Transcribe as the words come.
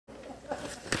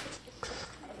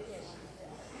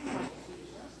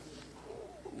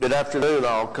Good afternoon.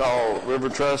 I'll call River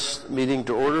Trust meeting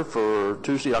to order for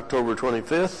Tuesday, October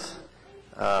 25th.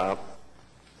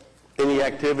 Any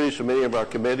activities from any of our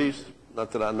committees?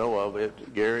 Not that I know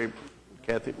of. Gary,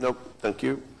 Kathy? Nope. Thank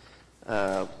you.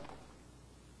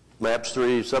 MAPS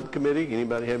 3 subcommittee.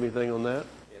 Anybody have anything on that?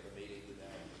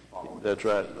 That's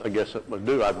right. I guess I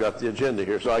do. I've got the agenda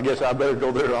here, so I guess I better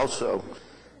go there also.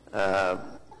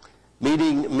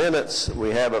 Meeting minutes we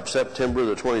have of September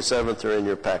the 27th are in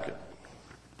your packet.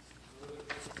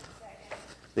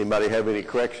 Anybody have any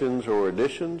corrections or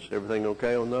additions? Everything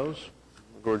okay on those?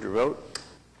 Record your vote.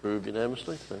 Approved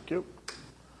unanimously. Thank you.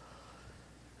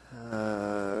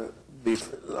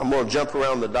 I'm going to jump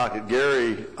around the docket.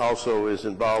 Gary also is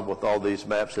involved with all these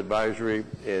MAPS advisory,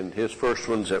 and his first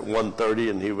one's at 1:30,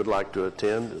 and he would like to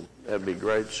attend, and that'd be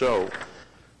great. So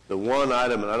the one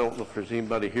item, and I don't know if there's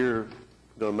anybody here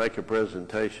going to make a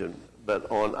presentation, but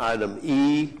on item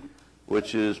E,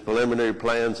 which is preliminary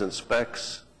plans and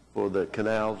specs for the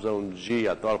Canal Zone G,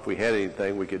 I thought if we had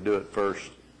anything, we could do it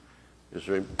first. Is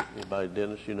there anybody,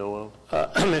 Dennis, you know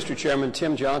of? Mr. Chairman,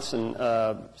 Tim Johnson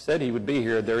said he would be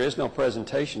here. There is no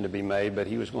presentation to be made, but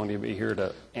he was going to be here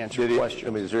to answer questions. I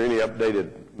mean, is there any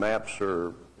updated maps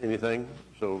or anything?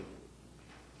 So,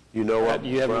 you know what, do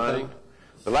you have anything?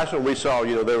 The last one we saw,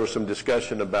 you know, there was some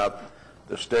discussion about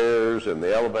the stairs and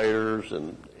the elevators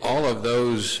and all of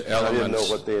those elements. I didn't know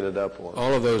what they ended up on.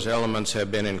 All of those elements have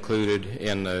been included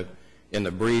in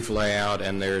the brief layout,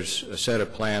 and there's a set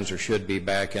of plans, or should be,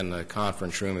 back in the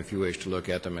conference room if you wish to look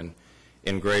at them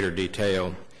in greater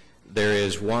detail. There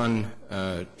is one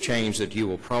change that you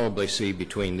will probably see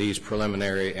between these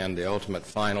preliminary and the ultimate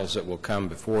finals that will come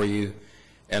before you,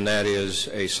 and that is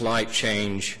a slight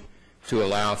change to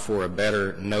allow for a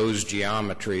better nose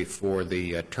geometry for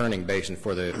the turning basin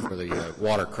for the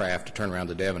watercraft to turn around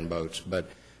the Devon boats. But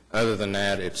other than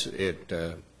that, it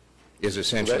is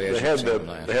essentially as you've seen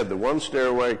last. They had the one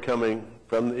stairway coming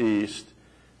from the east,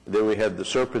 then we had the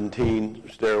serpentine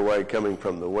stairway coming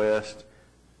from the west,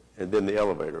 and then the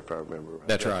elevator, if I remember right.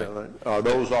 That's right. Are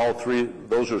those all three?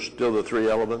 Those are still the three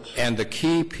elements? And the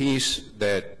key piece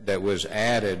that was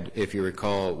added, if you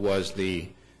recall, was the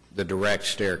direct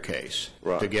staircase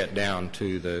to get down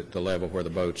to the level where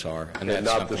the boats are. And that's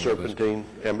not the serpentine,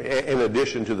 in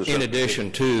addition to the serpentine? In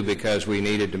addition to, because we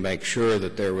needed to make sure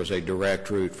that there was a direct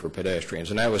route for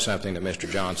pedestrians. And that was something that Mr.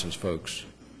 Johnson's folks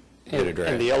did address.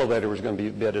 And the elevator was going to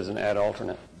be bid as an ad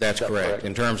alternate. That's correct.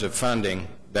 In terms of funding,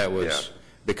 that was,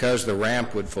 because the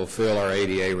ramp would fulfill our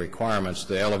ADA requirements,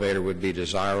 the elevator would be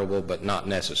desirable but not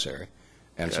necessary.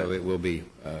 And so it will be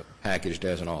packaged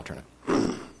as an alternate.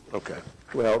 Okay.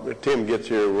 Well, if Tim gets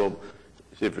here, we'll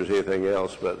see if there's anything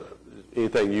else. But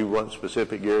anything you want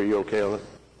specific, Gary, you okay on it?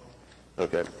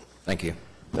 Okay. Thank you.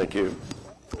 Thank you.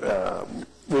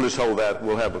 We'll just hold that.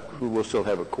 We'll still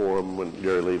have a quorum when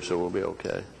Gary leaves, so we'll be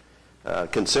okay.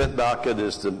 Consent docket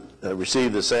is to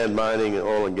receive the sand mining and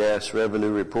oil and gas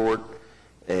revenue report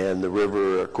and the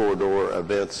river corridor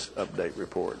events update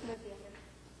report.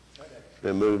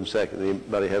 Been moved and seconded.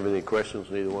 Anybody have any questions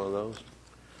on either one of those?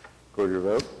 Record your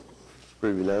vote.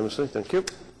 Approved unanimously. Thank you.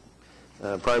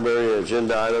 Primary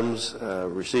agenda items,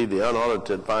 received the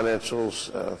unaudited financials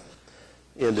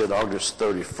ended August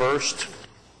 31st.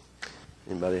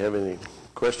 Anybody have any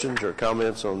questions or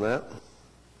comments on that?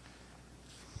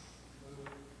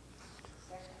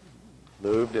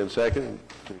 Moved and seconded.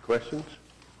 Any questions?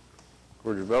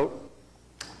 Record your vote.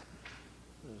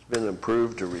 It's been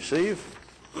approved to receive.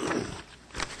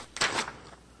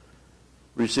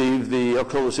 Received the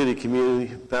Oklahoma City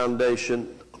Community Foundation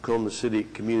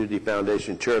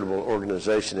Charitable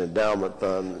Organization Endowment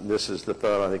Fund. This is the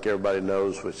fund I think everybody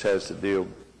knows, which has to deal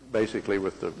basically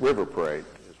with the river parade,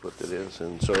 is what it is.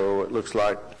 And so it looks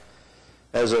like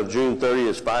as of June 30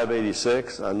 it's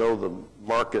 586. I know the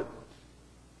market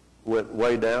went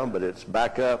way down, but it's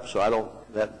back up, so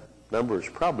that number is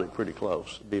probably pretty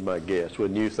close, would be my guess.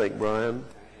 Wouldn't you think, Brian?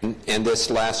 And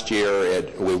this last year,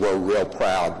 we were real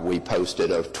proud. We posted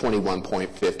a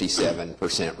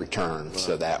 21.57% return. Right.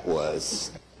 So that was.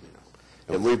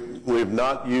 And we've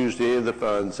not used any of the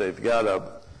funds. They've got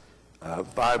a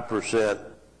 5%,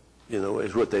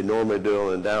 is what they normally do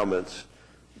on endowments.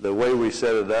 The way we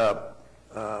set it up,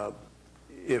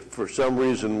 if for some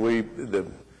reason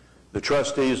the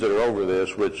trustees that are over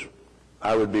this, which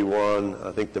I would be one,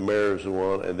 I think the mayor is the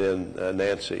one, and then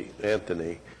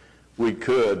Anthony, we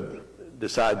could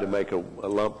decide to make a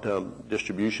lump sum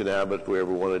distribution out of it if we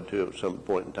ever wanted to at some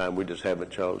point in time. We just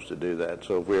haven't chose to do that.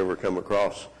 So if we ever come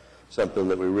across something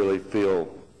that we really feel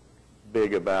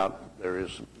big about, there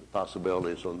is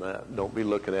possibilities on that. Don't be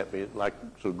looking at me like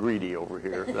so greedy over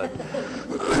here.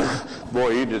 Boy,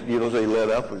 you don't say let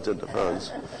up into the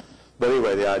funds. But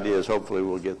anyway, the idea is hopefully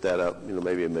we'll get that up,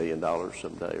 maybe $1 million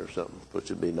someday or something, which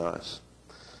would be nice.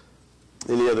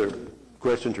 Any other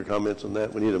questions or comments on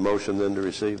that? We need a motion then to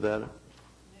receive that.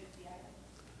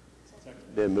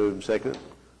 Then move and second.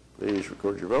 Please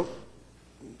record your vote.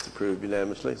 Approved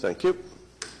unanimously. Thank you.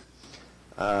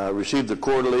 Received the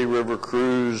quarterly river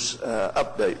cruise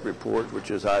update report,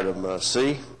 which is item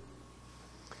C.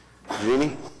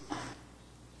 Jeannie?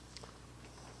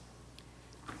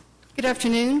 Good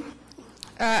afternoon.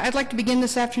 I'd like to begin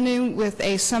this afternoon with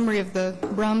a summary of the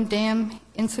Brum Dam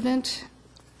incident.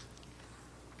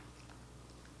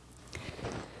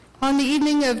 On the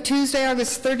evening of Tuesday,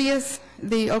 August 30th,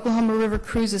 the Oklahoma River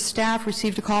Cruises staff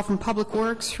received a call from Public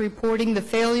Works reporting the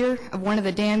failure of one of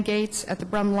the dam gates at the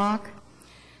Brum Lock.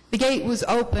 The gate was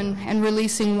open and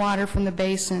releasing water from the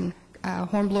basin.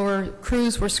 Hornblower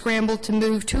crews were scrambled to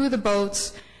move 2 of the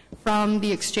boats from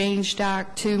the exchange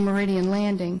dock to Meridian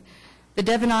Landing. The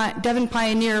Devon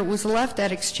Pioneer was left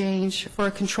at exchange for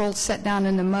a controlled set down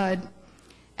in the mud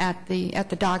at the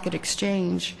dock at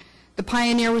exchange. The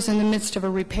Pioneer was in the midst of a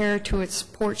repair to its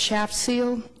port shaft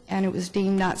seal, and it was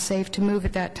deemed not safe to move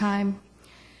at that time.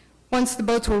 Once the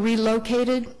boats were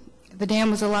relocated, the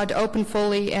dam was allowed to open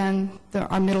fully and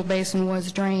our middle basin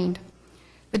was drained.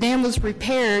 The dam was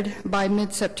repaired by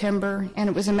mid-September, and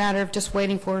it was a matter of just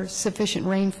waiting for sufficient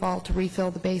rainfall to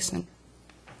refill the basin.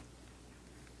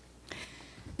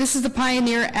 This is the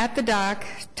Pioneer at the dock,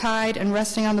 tied and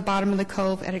resting on the bottom of the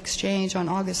cove at exchange on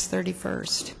August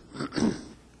 31st.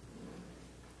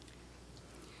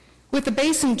 With the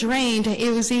basin drained,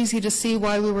 it was easy to see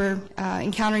why we were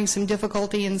encountering some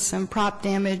difficulty and some prop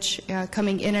damage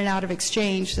coming in and out of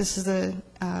exchange. This is the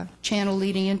channel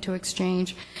leading into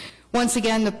exchange. Once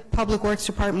again, the Public Works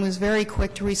Department was very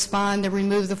quick to respond. They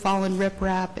removed the fallen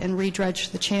riprap and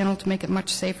redredged the channel to make it much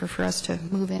safer for us to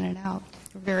move in and out.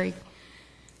 We're very,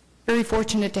 very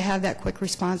fortunate to have that quick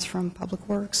response from Public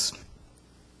Works.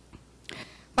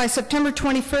 By September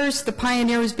 21st, the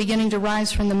Pioneer was beginning to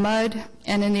rise from the mud,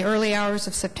 and in the early hours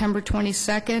of September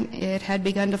 22nd, it had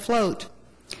begun to float.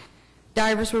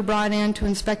 Divers were brought in to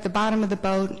inspect the bottom of the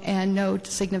boat, and no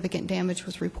significant damage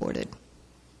was reported.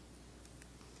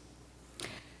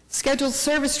 Scheduled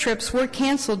service trips were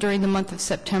canceled during the month of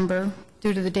September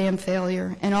due to the dam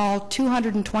failure, and all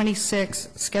 226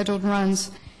 scheduled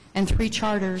runs and 3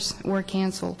 charters were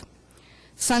canceled.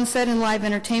 Sunset and live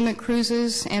entertainment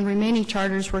cruises and remaining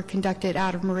charters were conducted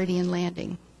out of Meridian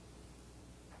Landing.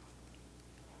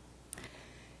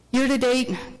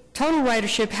 Year-to-date, total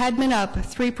ridership had been up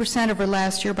 3% over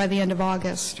last year by the end of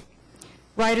August.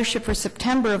 Ridership for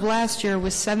September of last year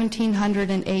was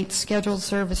 1,708 scheduled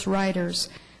service riders.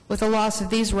 With the loss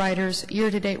of these riders,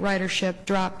 year-to-date ridership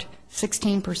dropped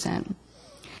 16%.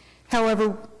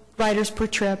 However, riders per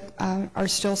trip are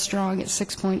still strong at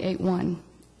 6.81.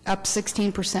 Up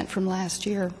 16% from last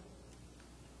year.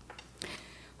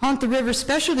 Haunt the River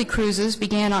specialty cruises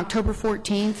began October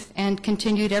 14th and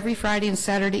continued every Friday and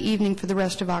Saturday evening for the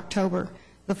rest of October.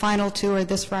 The final 2 are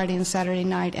this Friday and Saturday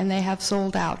night, and they have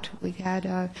sold out. We had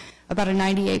about a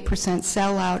 98%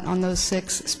 sellout on those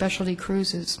 6 specialty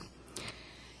cruises.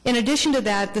 In addition to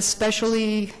that, the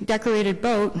specially decorated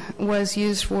boat was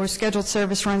used for scheduled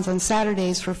service runs on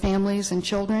Saturdays for families and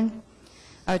children.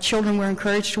 Children were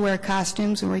encouraged to wear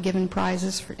costumes and were given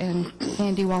prizes and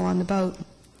candy while on the boat.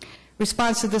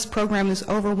 Response to this program was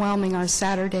overwhelming. Our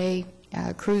Saturday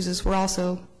cruises were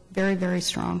also very, very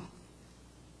strong.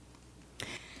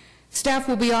 Staff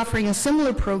will be offering a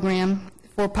similar program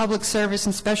for public service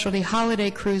and specialty holiday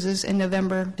cruises in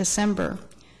November, December.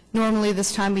 Normally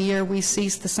this time of year we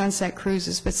cease the sunset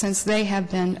cruises, but since they have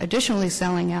been additionally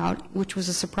selling out, which was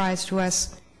a surprise to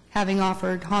us, having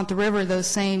offered Haunt the River those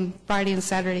same Friday and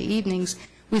Saturday evenings,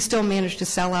 we still managed to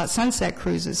sell out sunset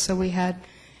cruises. So we had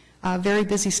a very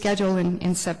busy schedule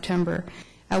in September.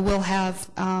 We'll have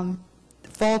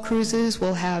fall cruises,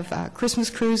 we'll have Christmas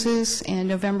cruises in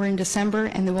November and December,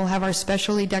 and then we'll have our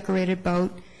specially decorated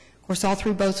boat. Of course, all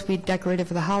 3 boats will be decorated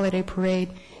for the holiday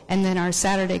parade, and then our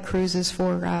Saturday cruises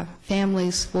for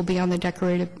families will be on the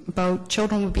decorated boat.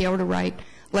 Children will be able to write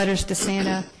letters to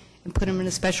Santa and put them in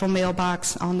a special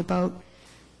mailbox on the boat.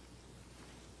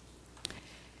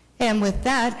 And with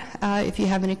that, if you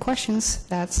have any questions,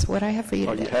 that's what I have for you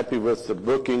today. Are you happy with the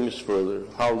bookings for the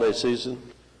holiday season?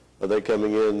 Are they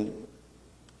coming in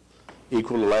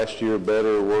equal to last year,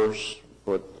 better or worse?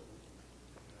 What?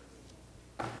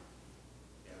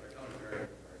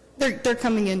 They're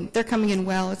coming in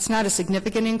well. It's not a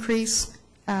significant increase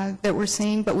that we're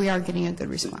seeing, but we are getting a good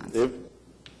response.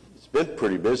 been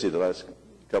pretty busy the last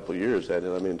couple of years,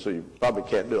 hasn't it? I mean, so you probably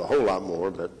can't do a whole lot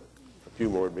more, but a few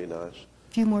more would be nice.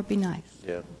 A few more would be nice.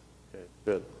 Yeah, okay,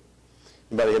 good.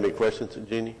 Anybody have any questions of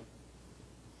Jeannie?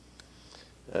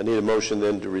 I need a motion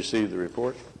then to receive the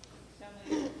report.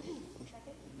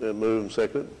 Then move and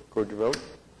second. Record your vote.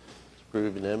 It's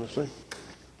approved unanimously.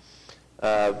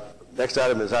 Next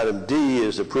item is item D,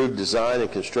 is approved design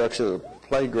and construction of a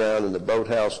playground in the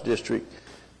Boathouse District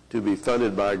to be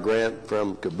funded by a grant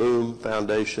from Kaboom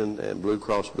Foundation and Blue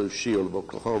Cross Blue Shield of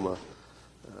Oklahoma.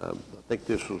 I think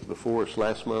this was before us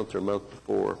last month or a month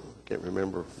before. I can't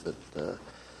remember, but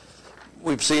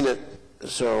we've seen it.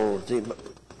 So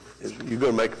is somebody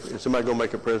going to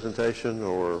make a presentation,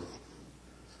 or?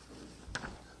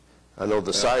 I know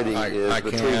the siding is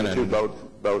between the two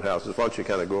boathouses. Why don't you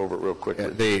kind of go over it real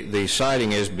quickly? The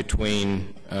siding is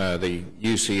between the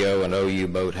UCO and OU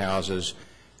boathouses.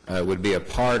 Would be a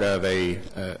part of a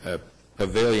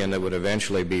pavilion that would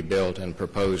eventually be built and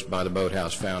proposed by the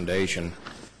Boathouse Foundation.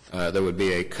 There would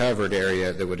be a covered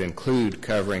area that would include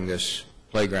covering this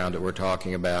playground that we're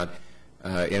talking about,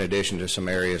 in addition to some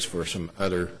areas for some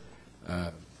other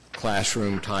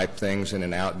classroom-type things in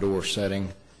an outdoor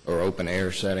setting or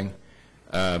open-air setting.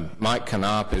 Mike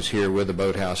Knopp is here with the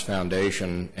Boathouse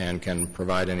Foundation and can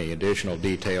provide any additional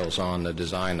details on the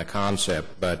design, the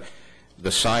concept, but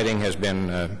the siding has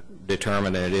been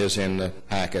determined, and it is in the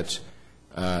packets,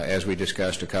 as we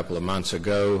discussed a couple of months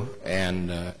ago,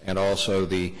 and also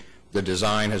the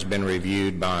design has been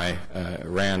reviewed by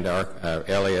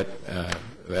Elliott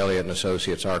and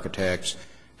Associates Architects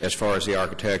as far as the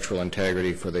architectural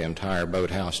integrity for the entire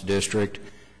Boathouse District.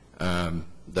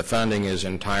 The funding is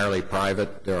entirely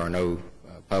private. There are no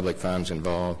public funds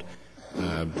involved,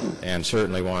 and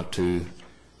certainly want to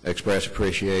express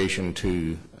appreciation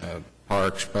to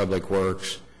Parks, Public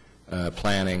Works,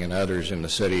 Planning, and others in the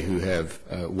city who have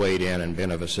weighed in and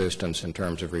been of assistance in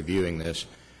terms of reviewing this.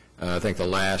 I think the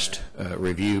last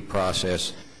review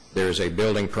process, there is a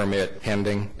building permit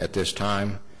pending at this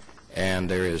time, and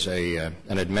there is an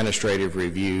administrative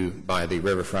review by the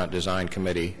Riverfront Design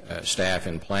Committee staff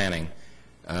in planning,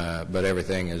 but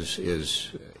everything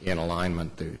is in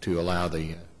alignment to allow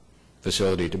the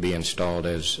facility to be installed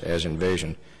as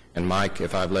envisioned. And Mike,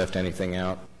 if I've left anything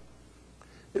out?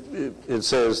 It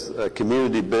says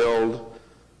community build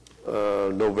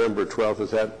November 12th.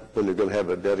 Is that when they're going to have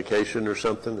a dedication or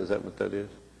something? Is that what that is?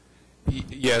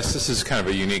 Yes, this is kind of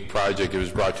a unique project. It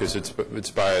was brought to us.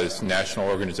 It's by a national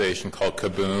organization called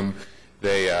Kaboom.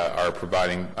 They are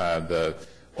providing the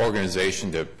organization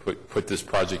to put this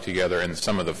project together and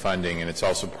some of the funding, and it's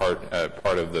also part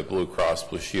of the Blue Cross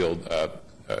Blue Shield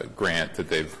grant that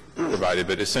they've provided.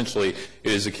 But essentially,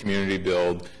 it is a community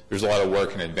build. There's a lot of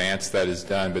work in advance that is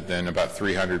done, but then about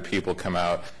 300 people come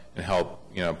out and help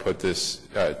put this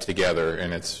together,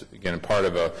 and it's again part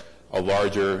of a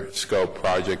larger scope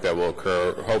project that will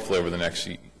occur hopefully over the next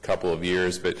couple of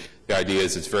years. But the idea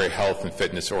is it's very health and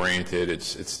fitness oriented.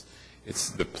 It's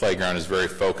the playground is very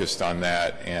focused on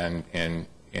that and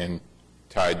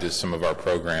tied to some of our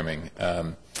programming,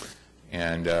 so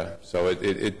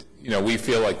we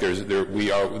feel like there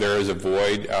is a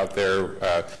void out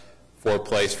there for a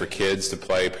place for kids to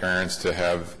play, parents to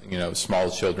have small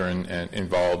children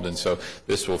involved, and so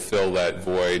this will fill that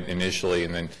void initially,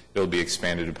 and then it'll be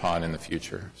expanded upon in the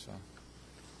future. So,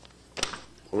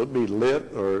 will it be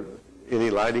lit or any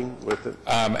lighting with it?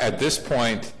 At this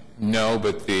point, no,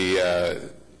 but there's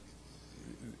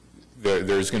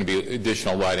going to be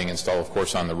additional lighting installed, of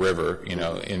course, on the river,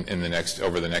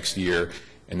 over the next year,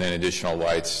 and then additional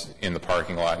lights in the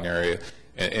parking lot and area,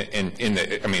 and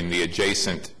the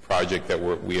adjacent project that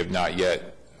we have not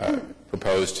yet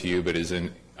proposed to you, but is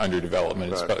under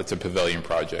development. Right. It's a pavilion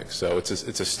project, so it's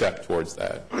a step towards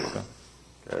that. So.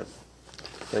 Okay.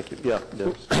 Thank you. Yeah,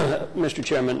 Dennis. Mr.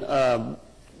 Chairman,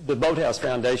 the Boathouse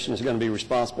Foundation is going to be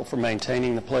responsible for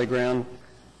maintaining the playground,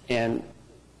 and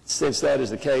since that is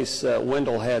the case,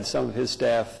 Wendell had some of his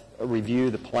staff review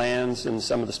the plans and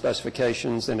some of the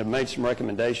specifications and have made some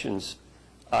recommendations,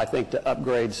 I think, to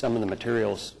upgrade some of the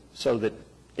materials so that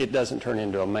it doesn't turn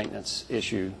into a maintenance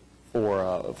issue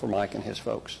for Mike and his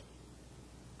folks.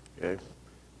 Okay.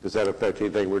 Does that affect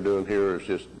anything we're doing here, or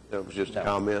that was just a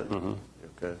comment? Mm-hmm.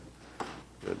 Okay.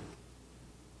 Good.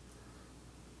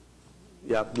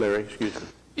 Yeah, Larry, excuse me.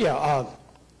 Yeah.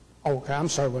 Okay, I'm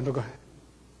sorry, Wendell. Go ahead.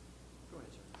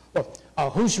 Well,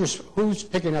 who's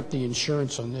picking up the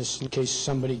insurance on this in case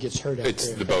somebody gets hurt out there? It's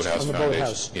the Boathouse Foundation.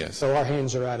 Boathouse. Yes. So our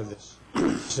hands are out of this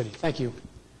city. Thank you.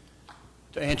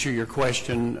 To answer your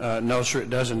question, no, sir, it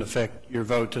doesn't affect your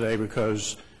vote today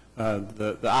because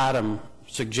the item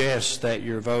suggests that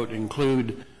your vote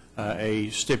include a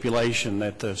stipulation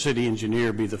that the city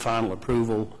engineer be the final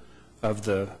approval of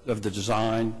the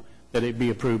design, that it be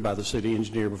approved by the city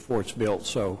engineer before it's built.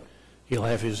 So he'll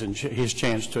have his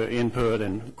chance to input,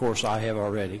 and of course I have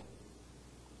already.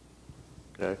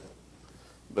 Okay.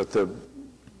 But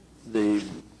the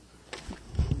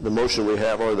motion we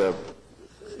have, or the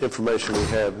information we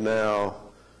have now,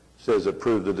 says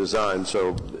approve the design.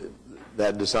 So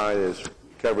that design has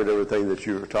covered everything that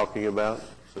you were talking about.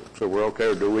 So we're okay,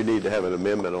 or do we need to have an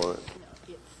amendment on it? No,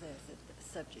 it says it's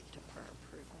subject to prior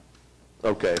approval.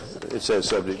 Okay. It says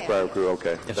subject to prior approval.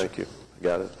 Okay. Yes, Thank you.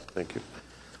 Got it. Thank you.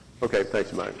 Okay.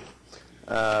 Thanks, Mike.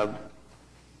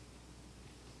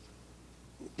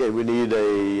 Okay, we need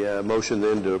a motion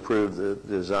then to approve the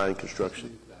design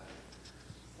construction.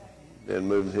 And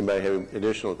move. Anybody have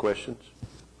additional questions?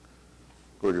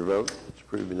 Record your vote. It's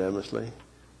approved unanimously.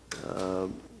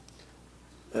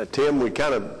 Tim, we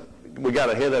got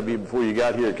ahead of you before you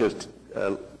got here because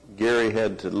Gary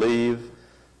had to leave,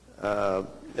 and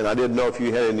I didn't know if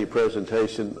you had any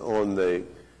presentation on the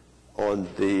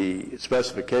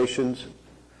specifications.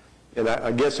 And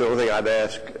I guess the only thing I'd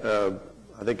ask,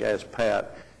 I think ask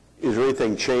Pat, is there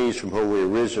anything changed from when we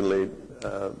originally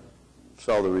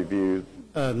saw the review?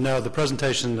 No, the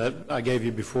presentation that I gave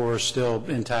you before is still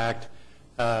intact.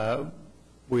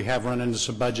 We have run into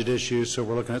some budget issues, so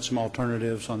we're looking at some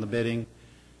alternatives on the bidding,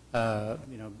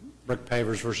 brick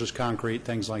pavers versus concrete,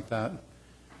 things like that.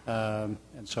 And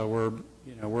so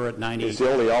we're at 90. Is it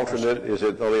only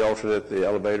alternate the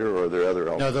elevator, or are there other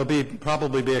alternates? No, there'll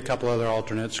probably be a couple other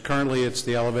alternates. Currently, it's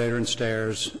the elevator and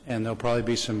stairs, and there'll probably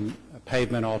be some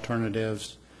pavement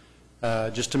alternatives,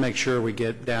 just to make sure we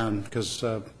get down, because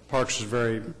Parks is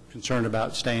very concerned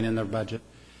about staying in their budget.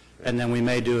 And then we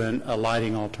may do a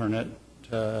lighting alternate,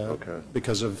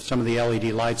 because of some of the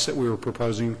LED lights that we were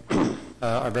proposing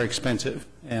are very expensive.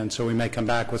 And so we may come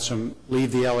back with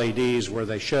leave the LEDs where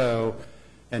they show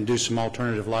and do some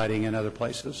alternative lighting in other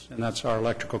places. And that's our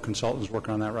electrical consultants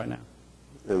working on that right now.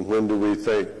 And when do we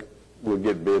think we'll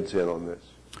get bids in on this?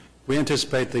 We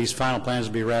anticipate these final plans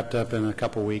to be wrapped up in a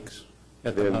couple weeks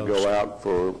at the most. Then go out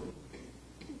for,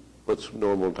 what's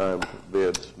normal time for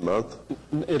bids, a month?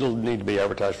 It'll need to be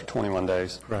advertised for 21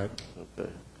 days. Right. Okay.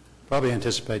 Probably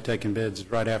anticipate taking bids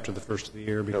right after the first of the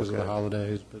year because of the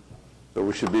holidays. But So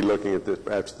we should be looking at this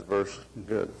after the first?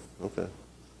 Good. Okay.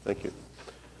 Thank you.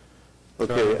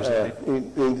 Okay.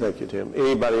 Thank you, Tim.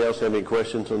 Anybody else have any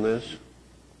questions on this?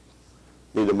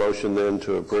 Need a motion then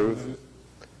to approve?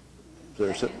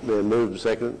 Is there been moved and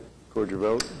seconded? Record your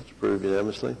vote. It's approved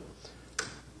unanimously.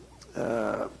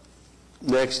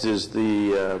 Next is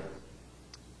the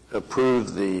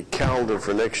approve the calendar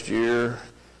for next year,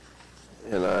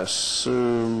 and I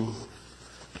assume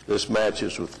this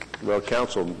matches with, well,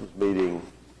 council meeting.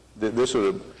 This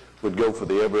would go for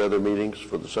the every other meetings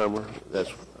for the summer.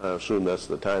 I assume that's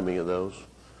the timing of those.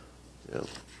 Yeah.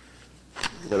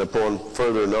 And upon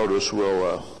further notice,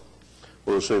 we'll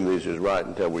assume these is right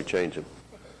until we change them.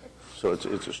 So it's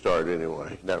a start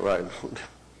anyway. Isn't that right?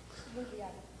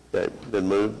 Okay. Been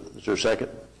moved. Is there a second?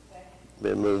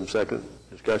 Been moved and second.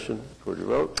 Discussion. Record your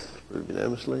vote. Approved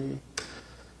unanimously.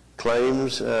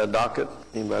 Claims docket.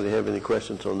 Anybody have any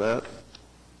questions on that?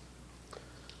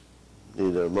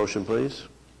 Need a motion, please?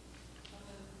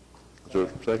 Is there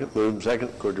a second? Moved and second.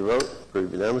 Record your vote.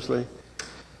 Approved unanimously.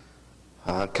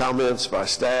 Comments by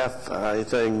staff.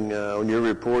 Anything on your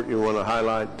report you want to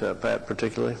highlight, Pat,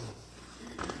 particularly?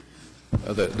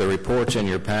 The report's in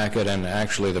your packet, and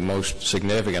actually the most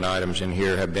significant items in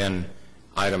here have been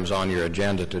items on your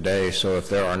agenda today, so if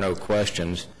there are no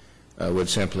questions, I would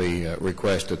simply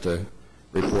request that the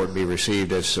report be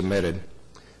received as submitted.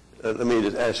 Let me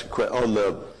just ask a question.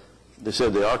 They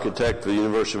said the architect for the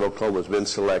University of Oklahoma has been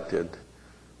selected.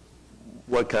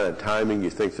 What kind of timing do you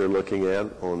think they're looking at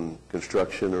on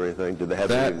construction or anything? Did they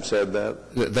have even said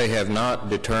that? They have not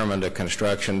determined a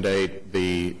construction date.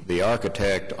 The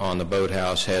architect on the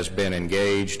boathouse has been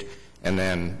engaged and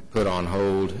then put on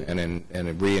hold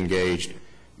and re-engaged.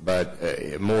 But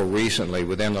more recently,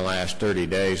 within the last 30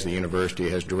 days, the university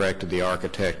has directed the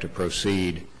architect to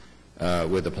proceed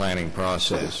with the planning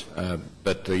process.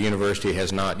 But the university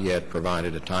has not yet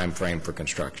provided a time frame for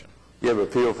construction. You have a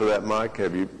feel for that, Mike?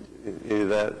 Have you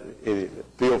any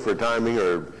feel for timing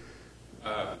or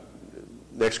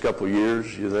next couple of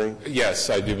years, you think? Yes,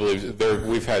 I do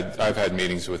believe I've had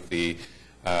meetings with the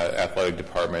athletic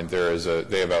department.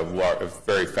 They have a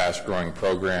very fast-growing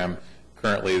program.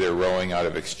 Currently, they're rolling out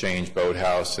of Exchange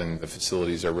Boathouse, and the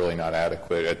facilities are really not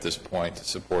adequate at this point to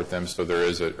support them. So there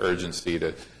is an urgency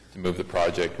to move the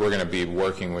project. We're going to be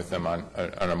working with them on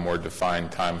a more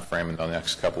defined time frame in the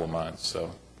next couple of months.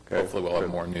 So. hopefully we'll have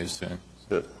more news soon.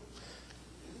 Good.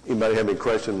 Anybody have any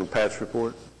questions on Pat's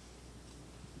report?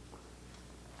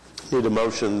 Need a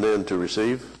motion then to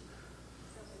receive?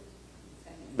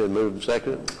 Been moved and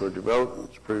seconded for your vote.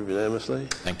 It's approved unanimously.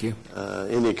 Thank you.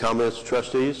 Any comments,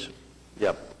 trustees?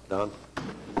 Yep, Don?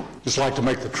 Just like to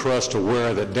make the trust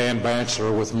aware that Dan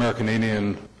Batchelor with American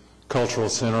Indian Cultural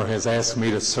Center has asked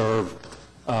me to serve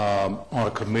on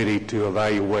a committee to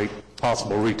evaluate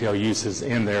possible retail uses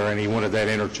in there, and he wanted that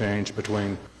interchange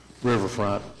between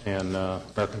Riverfront and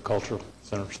American Cultural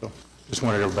Center. So just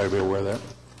wanted everybody to be aware of that.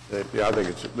 Yeah, I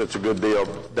think it's a good deal.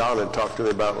 Don had talked to me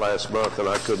about last month, and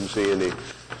I couldn't see any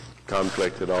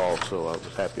conflict at all, so I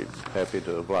was happy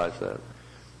to oblige that.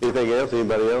 Anything else?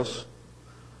 Anybody else?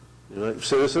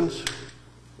 Citizens?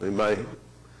 Anybody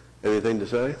anything to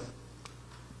say?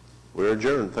 We're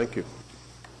adjourned. Thank you.